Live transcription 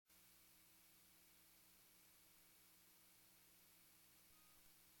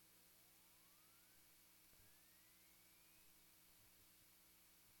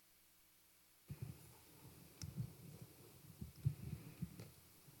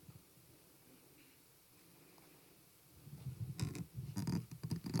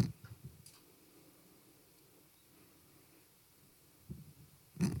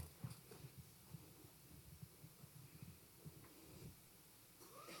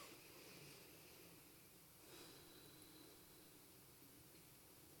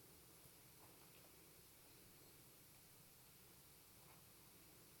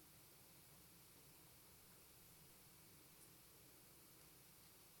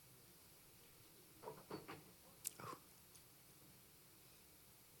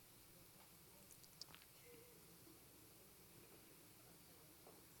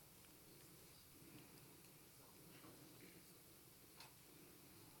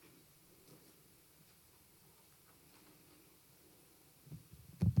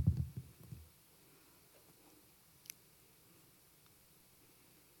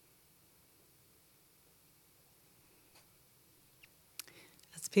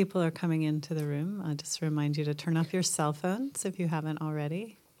people are coming into the room, I'll just remind you to turn off your cell phones if you haven't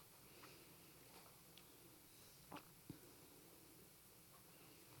already.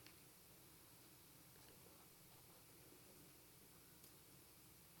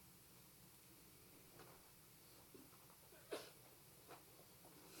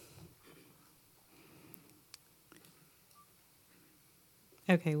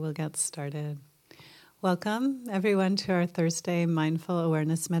 Okay, we'll get started. Welcome, everyone, to our Thursday Mindful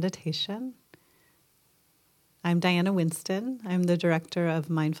Awareness Meditation. I'm Diana Winston. I'm the Director of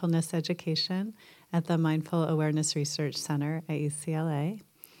Mindfulness Education at the Mindful Awareness Research Center at UCLA.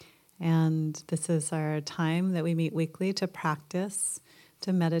 And this is our time that we meet weekly to practice,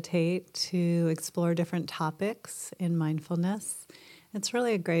 to meditate, to explore different topics in mindfulness. It's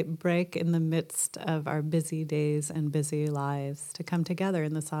really a great break in the midst of our busy days and busy lives to come together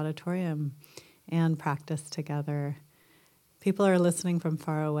in this auditorium and practice together. People are listening from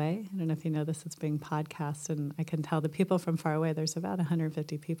far away. I don't know if you know this is being podcast, and I can tell the people from far away, there's about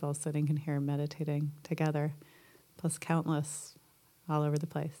 150 people sitting in here meditating together, plus countless all over the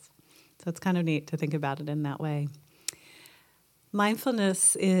place. So it's kind of neat to think about it in that way.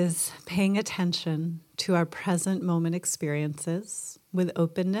 Mindfulness is paying attention to our present moment experiences with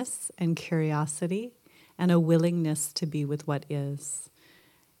openness and curiosity and a willingness to be with what is.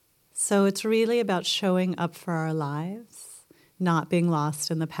 So it's really about showing up for our lives, not being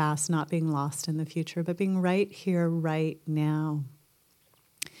lost in the past, not being lost in the future, but being right here, right now.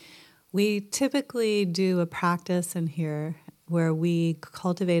 We typically do a practice in here where we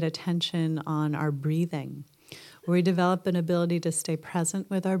cultivate attention on our breathing. We develop an ability to stay present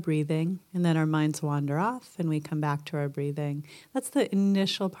with our breathing, and then our minds wander off and we come back to our breathing. That's the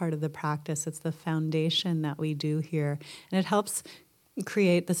initial part of the practice. It's the foundation that we do here, and it helps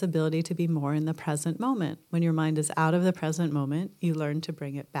create this ability to be more in the present moment. When your mind is out of the present moment, you learn to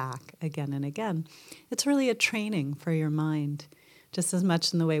bring it back again and again. It's really a training for your mind. Just as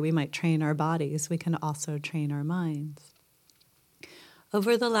much in the way we might train our bodies, we can also train our minds.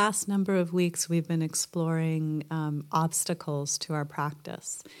 Over the last number of weeks, we've been exploring obstacles to our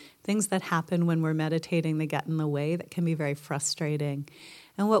practice, things that happen when we're meditating that get in the way that can be very frustrating.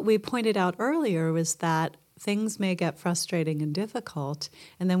 And what we pointed out earlier was that things may get frustrating and difficult,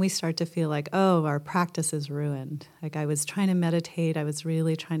 and then we start to feel like, oh, our practice is ruined. Like I was trying to meditate, I was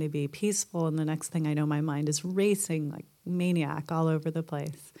really trying to be peaceful, and the next thing I know, my mind is racing like maniac all over the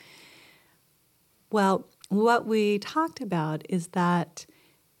place. Well, what we talked about is that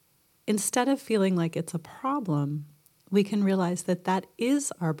instead of feeling like it's a problem, we can realize that that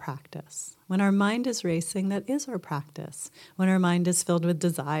is our practice. When our mind is racing, that is our practice. When our mind is filled with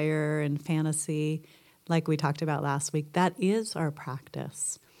desire and fantasy, like we talked about last week, that is our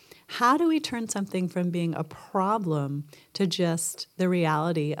practice. How do we turn something from being a problem to just the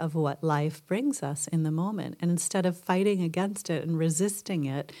reality of what life brings us in the moment? And instead of fighting against it and resisting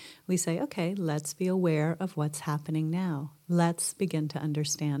it, we say, okay, let's be aware of what's happening now. Let's begin to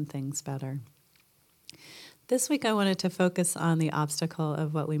understand things better. This week I wanted to focus on the obstacle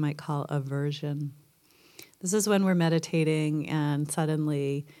of what we might call aversion. This is when we're meditating and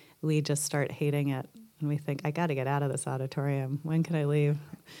suddenly we just start hating it. And we think, I got to get out of this auditorium. When can I leave?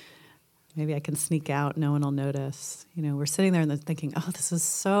 Maybe I can sneak out, no one will notice. You know, we're sitting there and thinking, oh, this is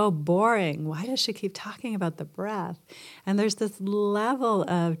so boring. Why does she keep talking about the breath? And there's this level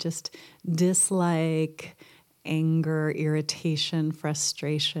of just dislike, anger, irritation,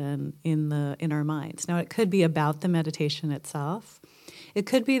 frustration in our minds. Now, it could be about the meditation itself. It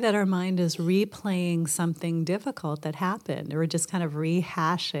could be that our mind is replaying something difficult that happened, or just kind of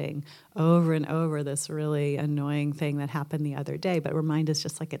rehashing over and over this really annoying thing that happened the other day, but our mind is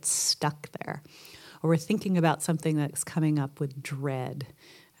just like it's stuck there. Or we're thinking about something that's coming up with dread,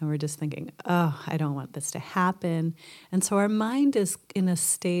 and we're just thinking, oh, I don't want this to happen. And so our mind is in a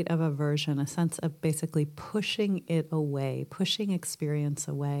state of aversion, a sense of basically pushing it away, pushing experience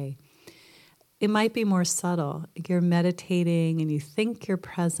away. It might be more subtle. You're meditating and you think you're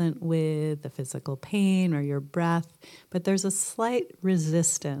present with the physical pain or your breath, but there's a slight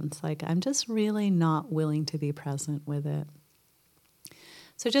resistance, like I'm just really not willing to be present with it.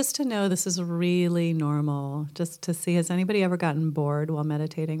 So just to know this is really normal, just to see, has anybody ever gotten bored while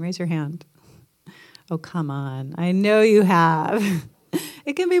meditating? Raise your hand. Oh, come on. I know you have.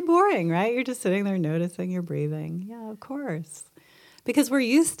 It can be boring, right? You're just sitting there noticing your breathing. Yeah, of course. Because we're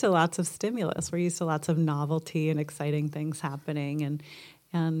used to lots of stimulus, we're used to lots of novelty and exciting things happening,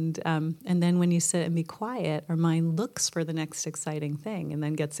 and then when you sit and be quiet, our mind looks for the next exciting thing and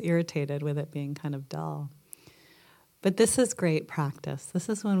then gets irritated with it being kind of dull. But this is great practice. This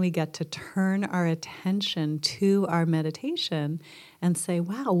is when we get to turn our attention to our meditation and say,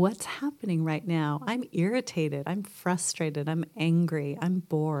 wow, what's happening right now? I'm irritated, I'm frustrated, I'm angry, I'm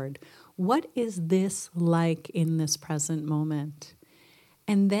bored. What is this like in this present moment?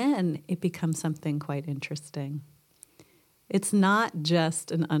 And then it becomes something quite interesting. It's not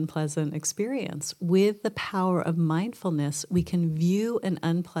just an unpleasant experience. With the power of mindfulness, we can view an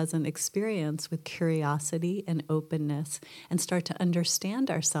unpleasant experience with curiosity and openness and start to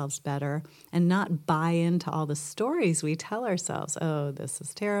understand ourselves better and not buy into all the stories we tell ourselves. Oh, this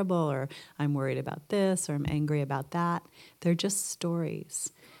is terrible, or I'm worried about this, or I'm angry about that. They're just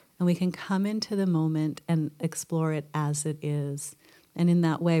stories. And we can come into the moment and explore it as it is. And in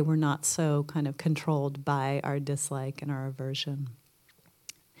that way, we're not so kind of controlled by our dislike and our aversion.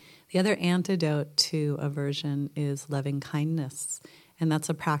 The other antidote to aversion is loving kindness. And that's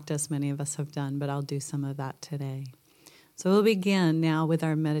a practice many of us have done, but I'll do some of that today. So we'll begin now with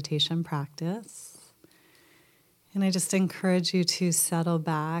our meditation practice. And I just encourage you to settle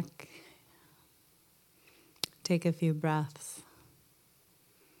back, take a few breaths.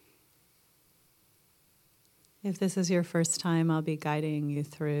 If this is your first time, I'll be guiding you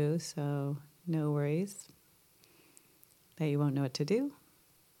through, so no worries that you won't know what to do.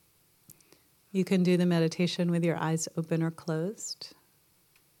 You can do the meditation with your eyes open or closed.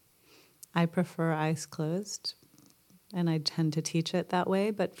 I prefer eyes closed, and I tend to teach it that way,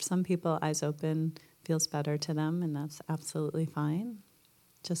 but for some people, eyes open feels better to them, and that's absolutely fine.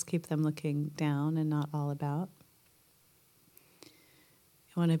 Just keep them looking down and not all about.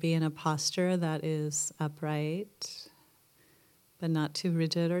 You want to be in a posture that is upright, but not too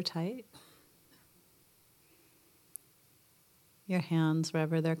rigid or tight. Your hands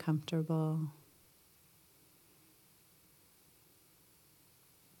wherever they're comfortable.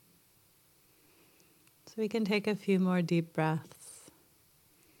 So we can take a few more deep breaths.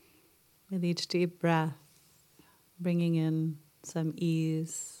 With each deep breath, bringing in some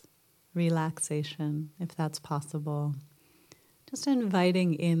ease, relaxation, if that's possible. Just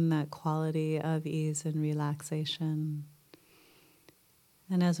inviting in that quality of ease and relaxation.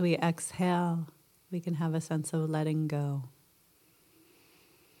 And as we exhale, we can have a sense of letting go.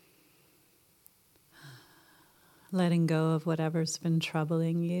 Letting go of whatever's been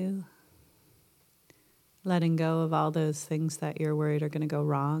troubling you. Letting go of all those things that you're worried are going to go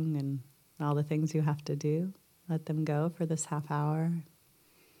wrong and all the things you have to do. Let them go for this half hour.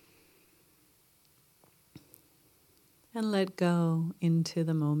 And let go into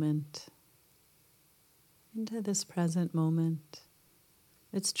the moment, into this present moment.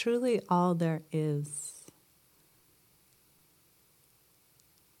 It's truly all there is.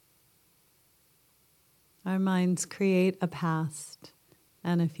 Our minds create a past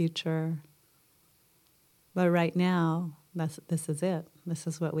and a future. But right now, this is it. This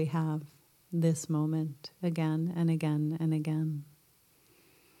is what we have. This moment, again and again and again.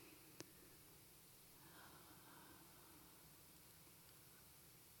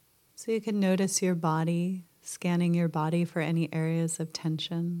 So you can notice your body, scanning your body for any areas of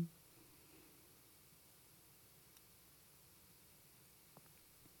tension.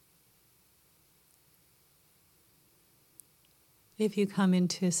 If you come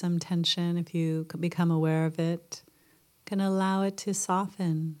into some tension, if you become aware of it, you can allow it to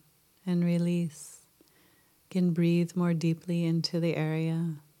soften and release. You can breathe more deeply into the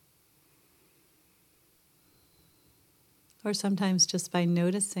area. Or sometimes just by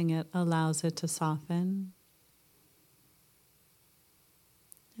noticing it allows it to soften.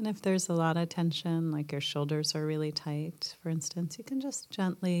 And if there's a lot of tension, like your shoulders are really tight, for instance, you can just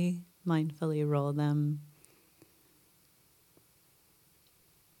gently, mindfully roll them.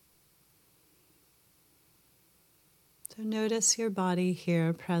 So notice your body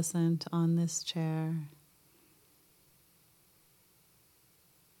here present on this chair.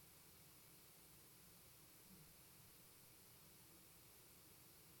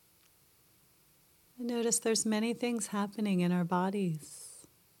 And notice there's many things happening in our bodies.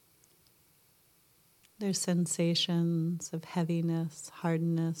 There's sensations of heaviness,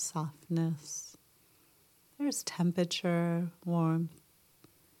 hardness, softness. There's temperature, warmth,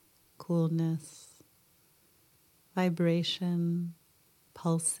 coolness. Vibration,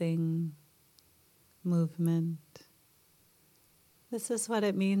 pulsing, movement. This is what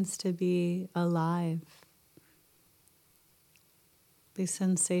it means to be alive. These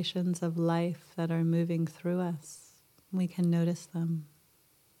sensations of life that are moving through us, we can notice them.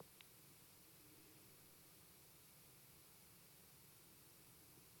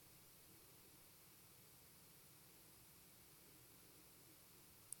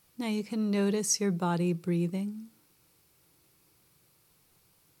 Now you can notice your body breathing.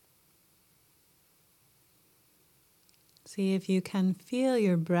 See if you can feel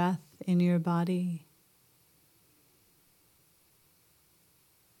your breath in your body,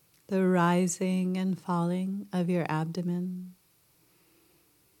 the rising and falling of your abdomen.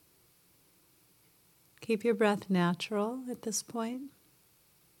 Keep your breath natural at this point.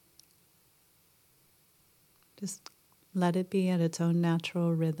 Just let it be at its own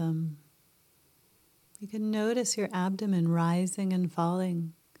natural rhythm. You can notice your abdomen rising and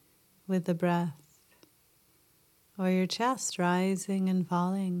falling with the breath, or your chest rising and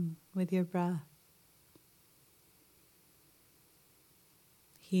falling with your breath.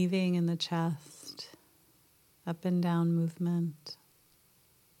 Heaving in the chest, up and down movement.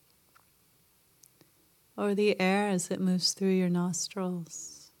 Or the air as it moves through your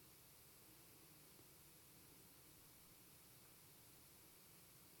nostrils.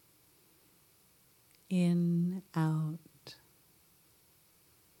 In, out.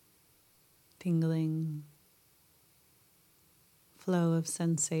 Tingling. Flow of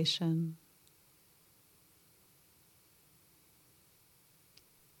sensation.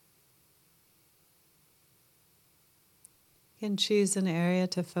 You can choose an area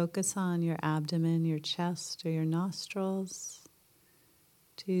to focus on, your abdomen, your chest, or your nostrils.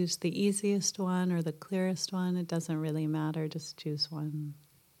 Choose the easiest one or the clearest one. It doesn't really matter, just choose one.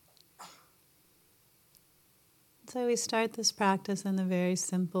 So we start this practice in a very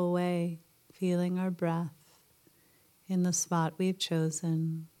simple way, feeling our breath in the spot we've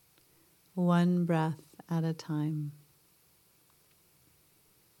chosen, one breath at a time.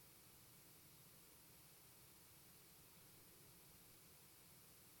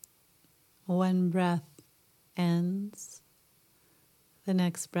 One breath ends, the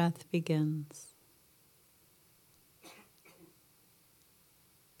next breath begins.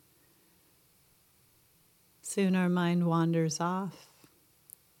 Soon our mind wanders off,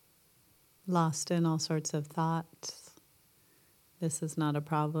 lost in all sorts of thoughts. This is not a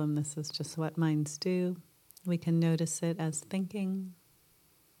problem, this is just what minds do. We can notice it as thinking,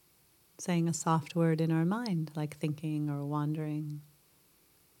 saying a soft word in our mind, like thinking or wandering.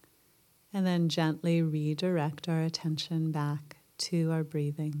 And then gently redirect our attention back to our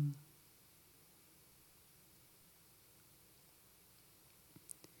breathing.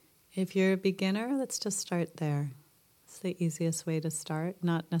 If you're a beginner, let's just start there. It's the easiest way to start.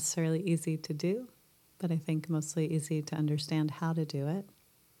 Not necessarily easy to do, but I think mostly easy to understand how to do it.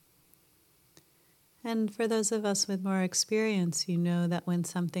 And for those of us with more experience, you know that when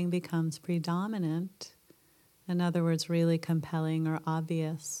something becomes predominant, in other words, really compelling or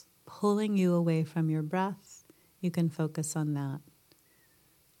obvious, pulling you away from your breath, you can focus on that.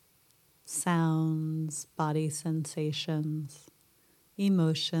 Sounds, body sensations,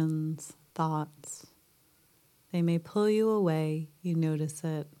 emotions, thoughts. They may pull you away, you notice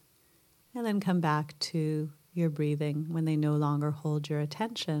it, and then come back to your breathing when they no longer hold your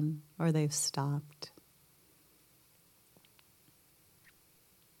attention or they've stopped.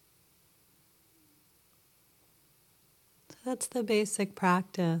 So that's the basic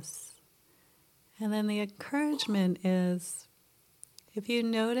practice. And then the encouragement is, if you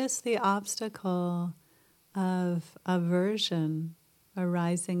notice the obstacle of aversion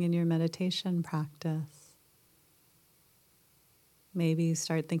arising in your meditation practice, maybe you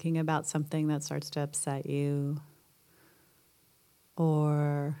start thinking about something that starts to upset you,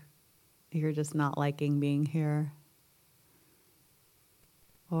 or you're just not liking being here,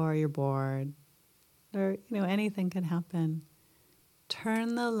 or you're bored, or anything can happen.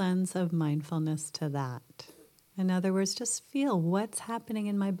 Turn the lens of mindfulness to that. In other words, just feel what's happening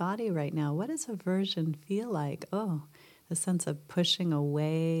in my body right now. What does aversion feel like? Oh, the sense of pushing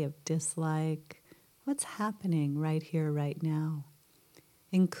away, of dislike. What's happening right here, right now?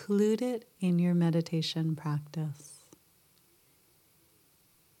 Include it in your meditation practice.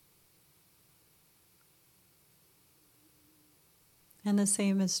 And the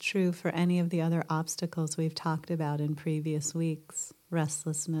same is true for any of the other obstacles we've talked about in previous weeks.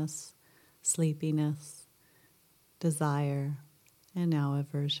 Restlessness, sleepiness, desire, and now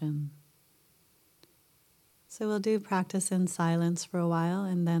aversion. So we'll do practice in silence for a while,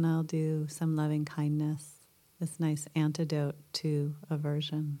 and then I'll do some loving kindness, this nice antidote to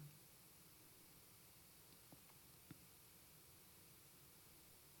aversion.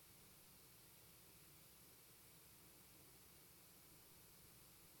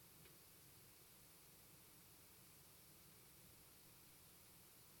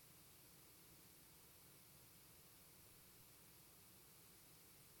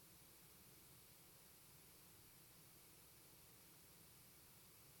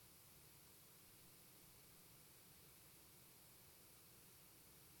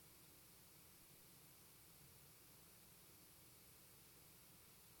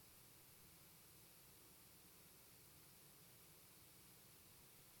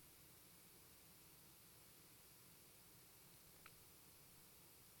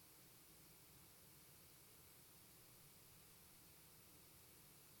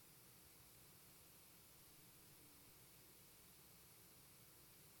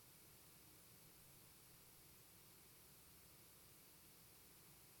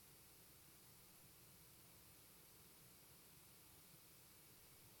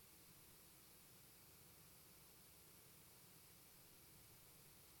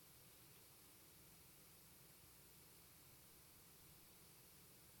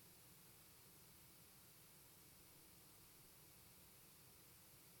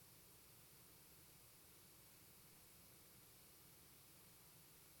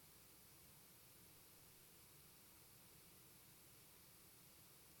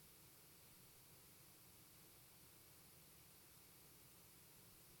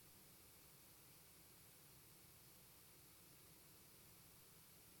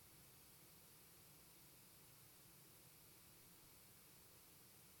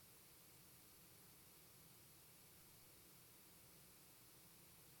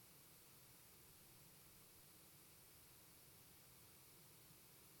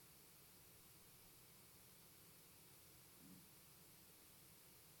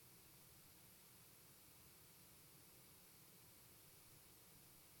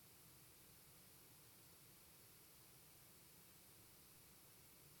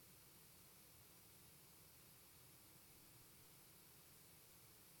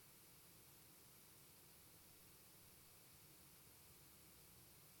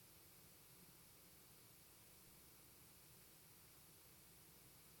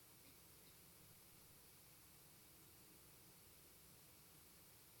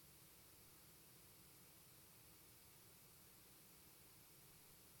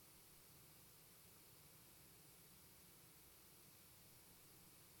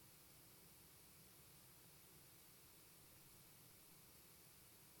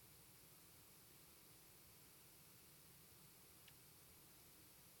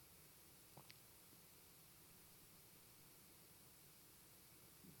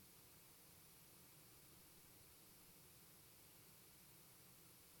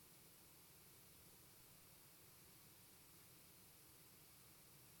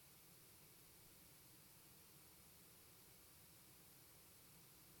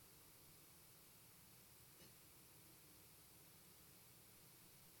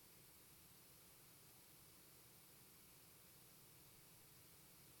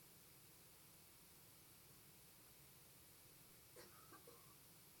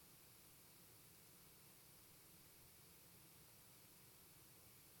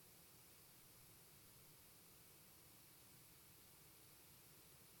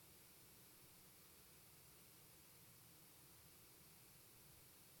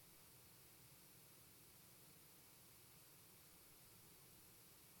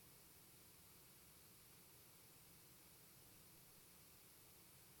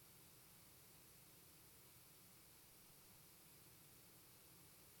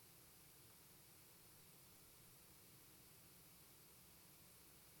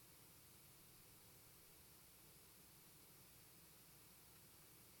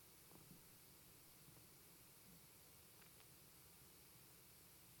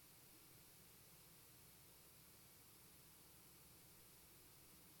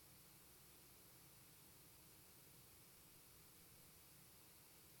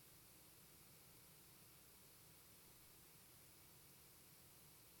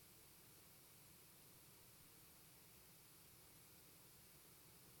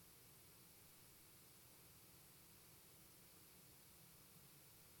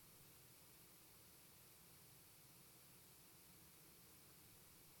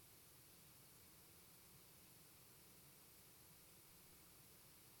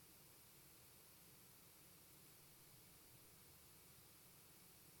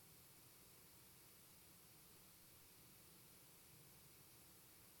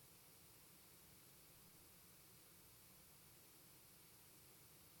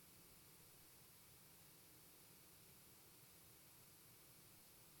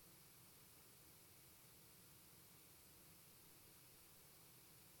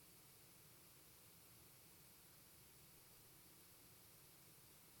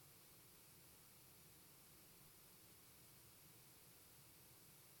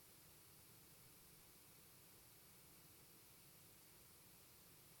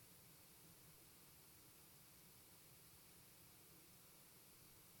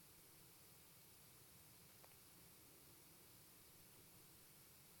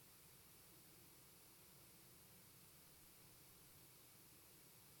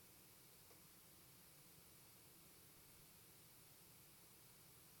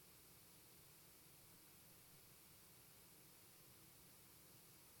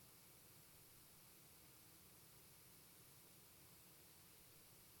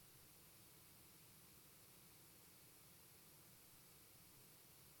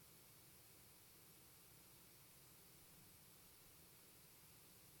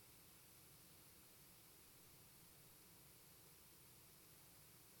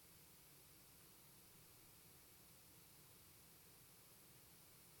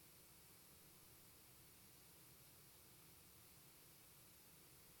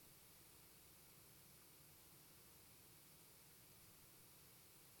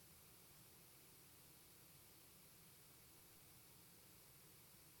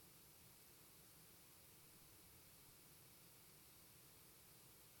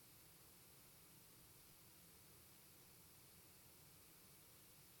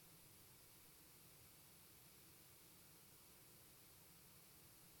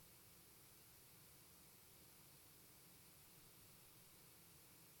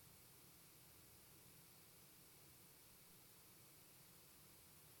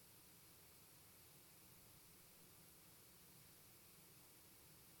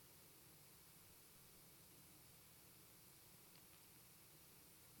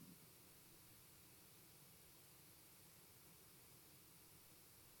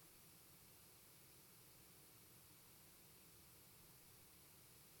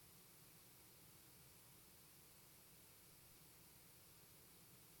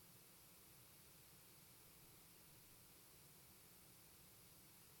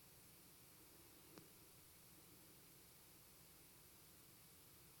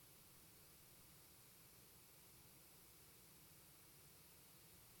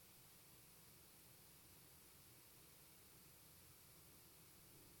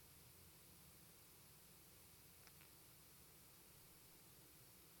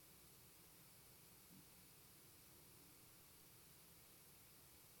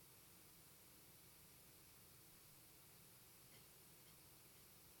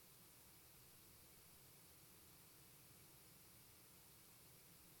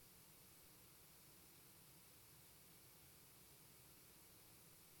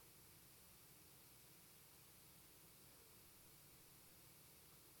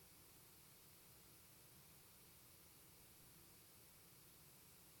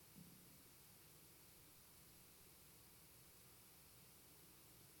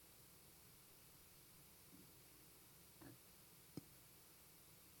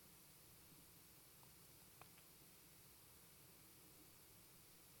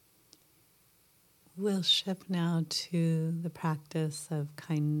 We'll shift now to the practice of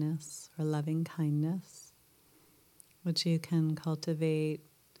kindness or loving kindness, which you can cultivate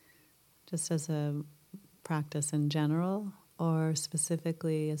just as a practice in general or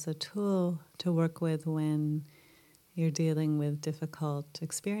specifically as a tool to work with when you're dealing with difficult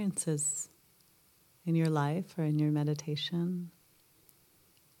experiences in your life or in your meditation.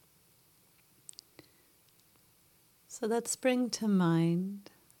 So let's bring to mind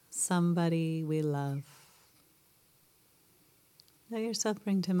somebody we love. Let yourself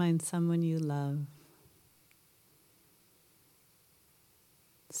bring to mind someone you love.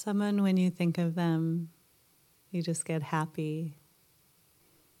 Someone, when you think of them, you just get happy.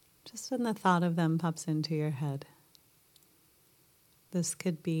 Just when the thought of them pops into your head. This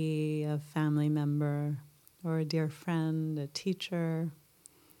could be a family member or a dear friend, a teacher.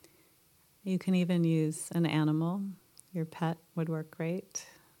 You can even use an animal. Your pet would work great.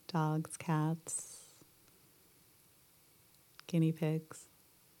 Dogs, cats, guinea pigs.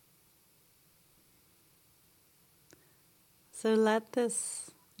 So let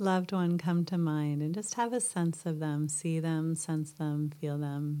this loved one come to mind and just have a sense of them, see them, sense them, feel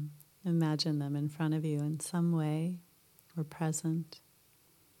them, imagine them in front of you in some way or present.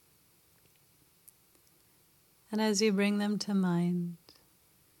 And as you bring them to mind,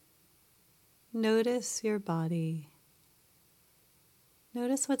 notice your body.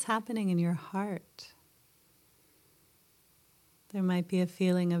 Notice what's happening in your heart. There might be a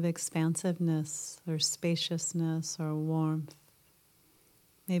feeling of expansiveness or spaciousness or warmth.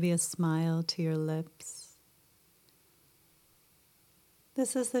 Maybe a smile to your lips.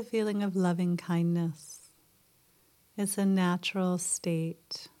 This is the feeling of loving kindness. It's a natural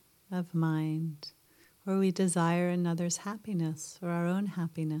state of mind where we desire another's happiness or our own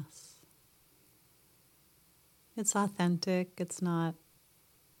happiness. It's authentic, it's not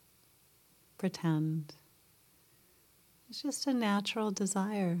pretend. It's just a natural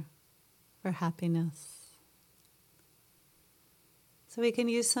desire for happiness. So we can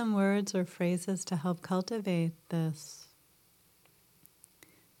use some words or phrases to help cultivate this.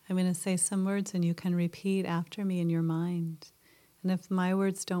 I'm going to say some words and you can repeat after me in your mind. And if my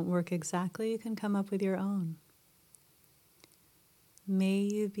words don't work exactly, you can come up with your own. May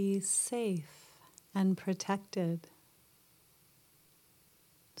you be safe and protected.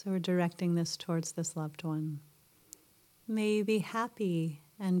 So we're directing this towards this loved one. May you be happy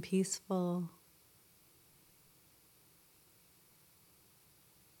and peaceful.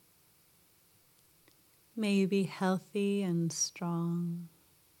 May you be healthy and strong.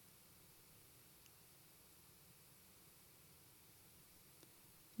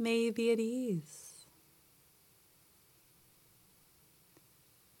 May you be at ease.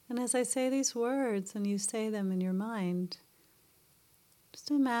 And as I say these words and you say them in your mind, just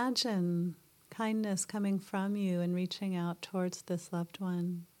imagine kindness coming from you and reaching out towards this loved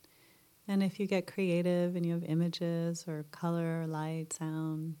one. And if you get creative and you have images or color, or light,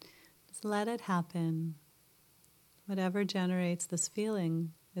 sound, just let it happen. Whatever generates this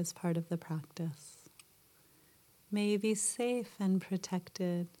feeling is part of the practice. May you be safe and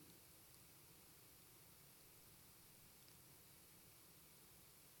protected.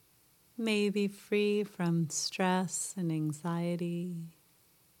 May you be free from stress and anxiety.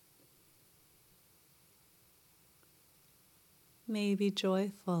 May you be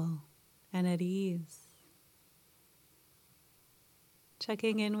joyful and at ease.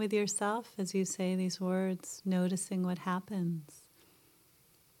 Checking in with yourself as you say these words, noticing what happens.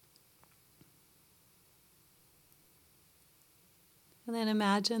 And then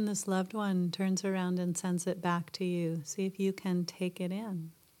imagine this loved one turns around and sends it back to you. See if you can take it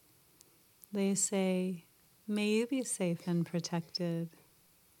in. They say, may you be safe and protected.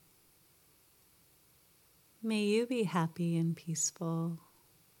 May you be happy and peaceful.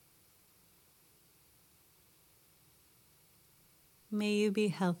 May you be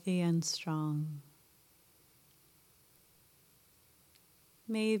healthy and strong.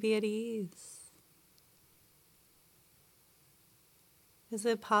 May you be at ease. Is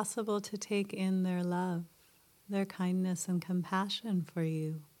it possible to take in their love, their kindness and compassion for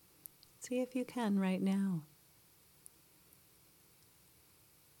you? See if you can right now.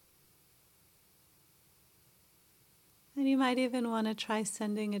 And you might even want to try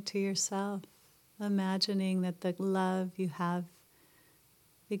sending it to yourself, imagining that the love you have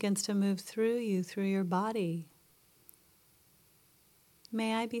begins to move through you, through your body.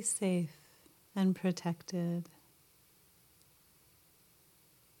 May I be safe and protected.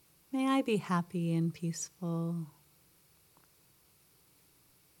 May I be happy and peaceful.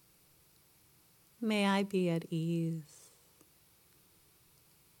 May I be at ease.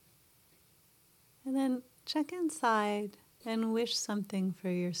 And then check inside and wish something for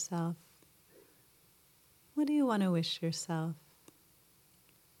yourself. What do you want to wish yourself?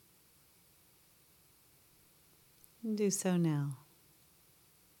 And do so now.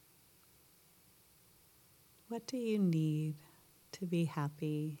 What do you need to be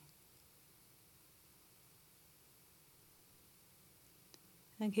happy?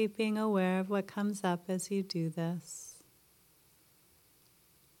 And keep being aware of what comes up as you do this.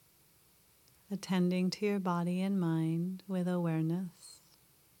 Attending to your body and mind with awareness.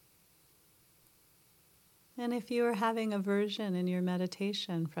 And if you are having aversion in your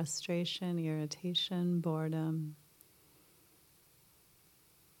meditation, frustration, irritation, boredom,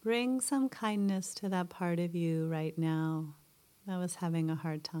 bring some kindness to that part of you right now that was having a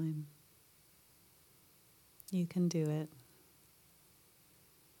hard time. You can do it.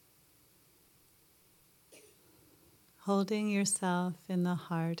 Holding yourself in the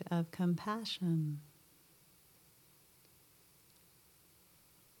heart of compassion.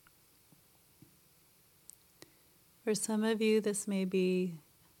 For some of you, this may be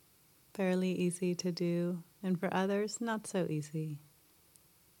fairly easy to do, and for others, not so easy.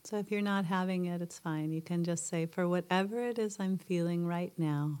 So if you're not having it, it's fine. You can just say, for whatever it is I'm feeling right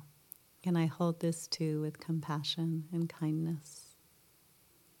now, can I hold this too with compassion and kindness?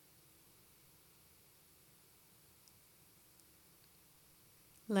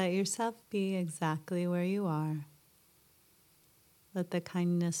 Let yourself be exactly where you are. Let the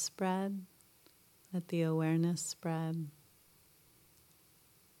kindness spread. Let the awareness spread.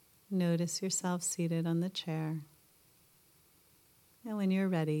 Notice yourself seated on the chair. And when you're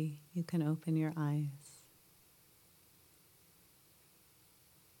ready, you can open your eyes.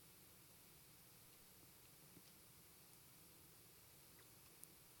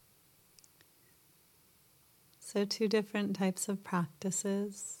 So 2 different types of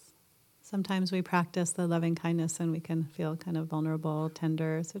practices. Sometimes we practice the loving kindness and we can feel kind of vulnerable,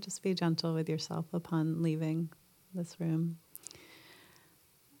 tender. So just be gentle with yourself upon leaving this room.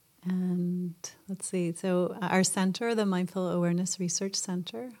 And let's see, so our center, the Mindful Awareness Research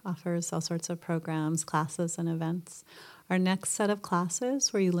Center, offers all sorts of programs, classes, and events. Our next set of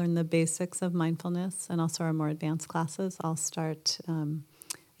classes, where you learn the basics of mindfulness, and also our more advanced classes, all start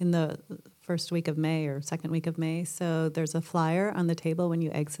in the first week of May or second week of May. So there's a flyer on the table when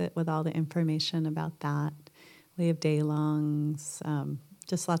you exit with all the information about that. We have day-longs,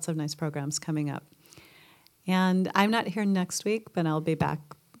 just lots of nice programs coming up. And I'm not here next week, but I'll be back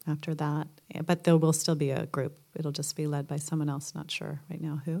after that. But there will still be a group. It'll just be led by someone else, not sure right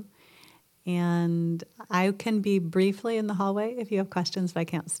now who. And I can be briefly in the hallway if you have questions, but I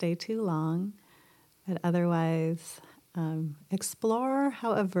can't stay too long. But otherwise, explore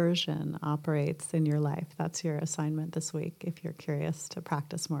how aversion operates in your life. That's your assignment this week if you're curious to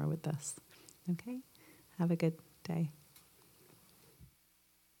practice more with this. Okay? Have a good day.